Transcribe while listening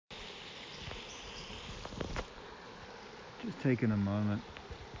Just taking a moment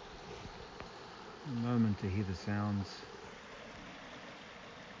to hear the sounds.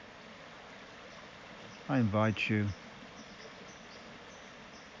 I invite you,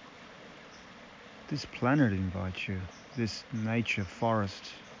 this planet invites you, this nature, forest,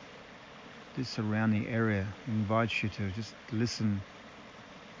 this surrounding area invites you to just listen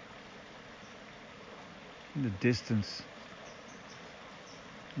in the distance,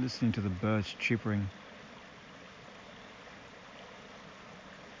 listening to the birds chirping,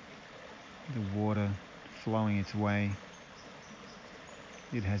 the water flowing its way.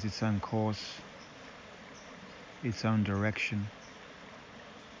 It has its own course, its own direction.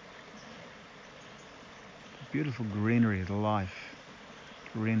 Beautiful greenery, the life,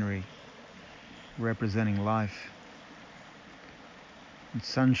 greenery representing life, and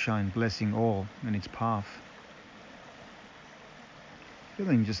sunshine blessing all in its path.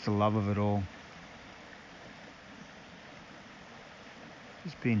 Feeling just the love of it all.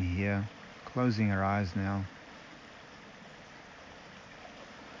 Just being here, closing our eyes now.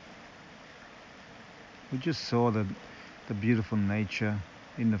 We just saw the beautiful nature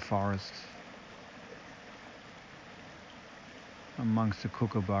in the forest, amongst the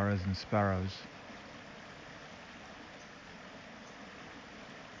kookaburras and sparrows.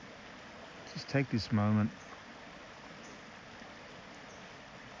 Just take this moment,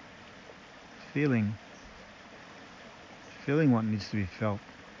 feeling what needs to be felt.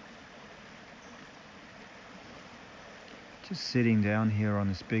 Just sitting down here on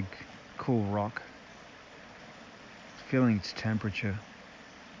this big cool rock, feeling its temperature,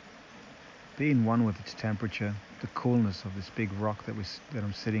 being one with its temperature, the coolness of this big rock that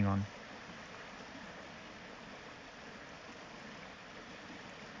I'm sitting on.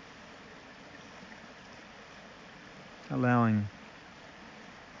 Allowing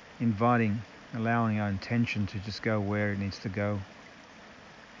our intention to just go where it needs to go.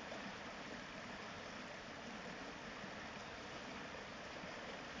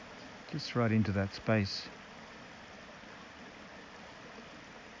 Just right into that space.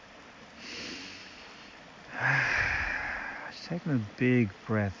 Just taking a big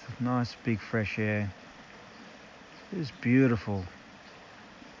breath, nice big fresh air. This beautiful,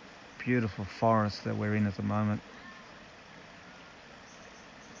 beautiful forest that we're in at the moment.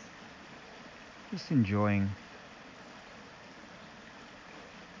 Just enjoying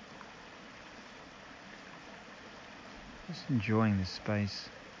this space.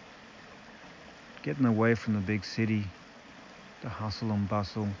 Getting away from the big city, the hustle and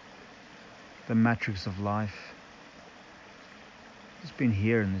bustle, the matrix of life. Just been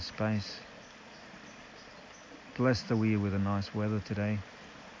here in this space. Blessed are we with a nice weather today.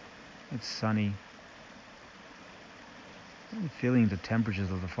 It's sunny. I'm feeling the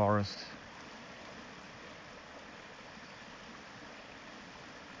temperatures of the forest.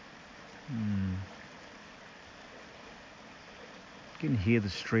 You can hear the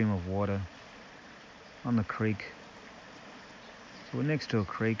stream of water on the creek. So we're next to a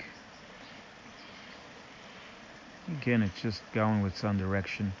creek. Again, it's just going with its own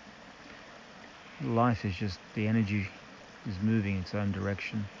direction. Life is just, the energy is moving its own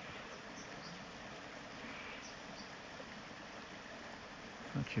direction.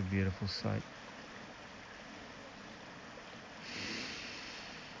 Such a beautiful sight.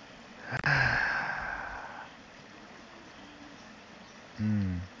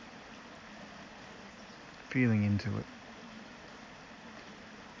 Feeling into it.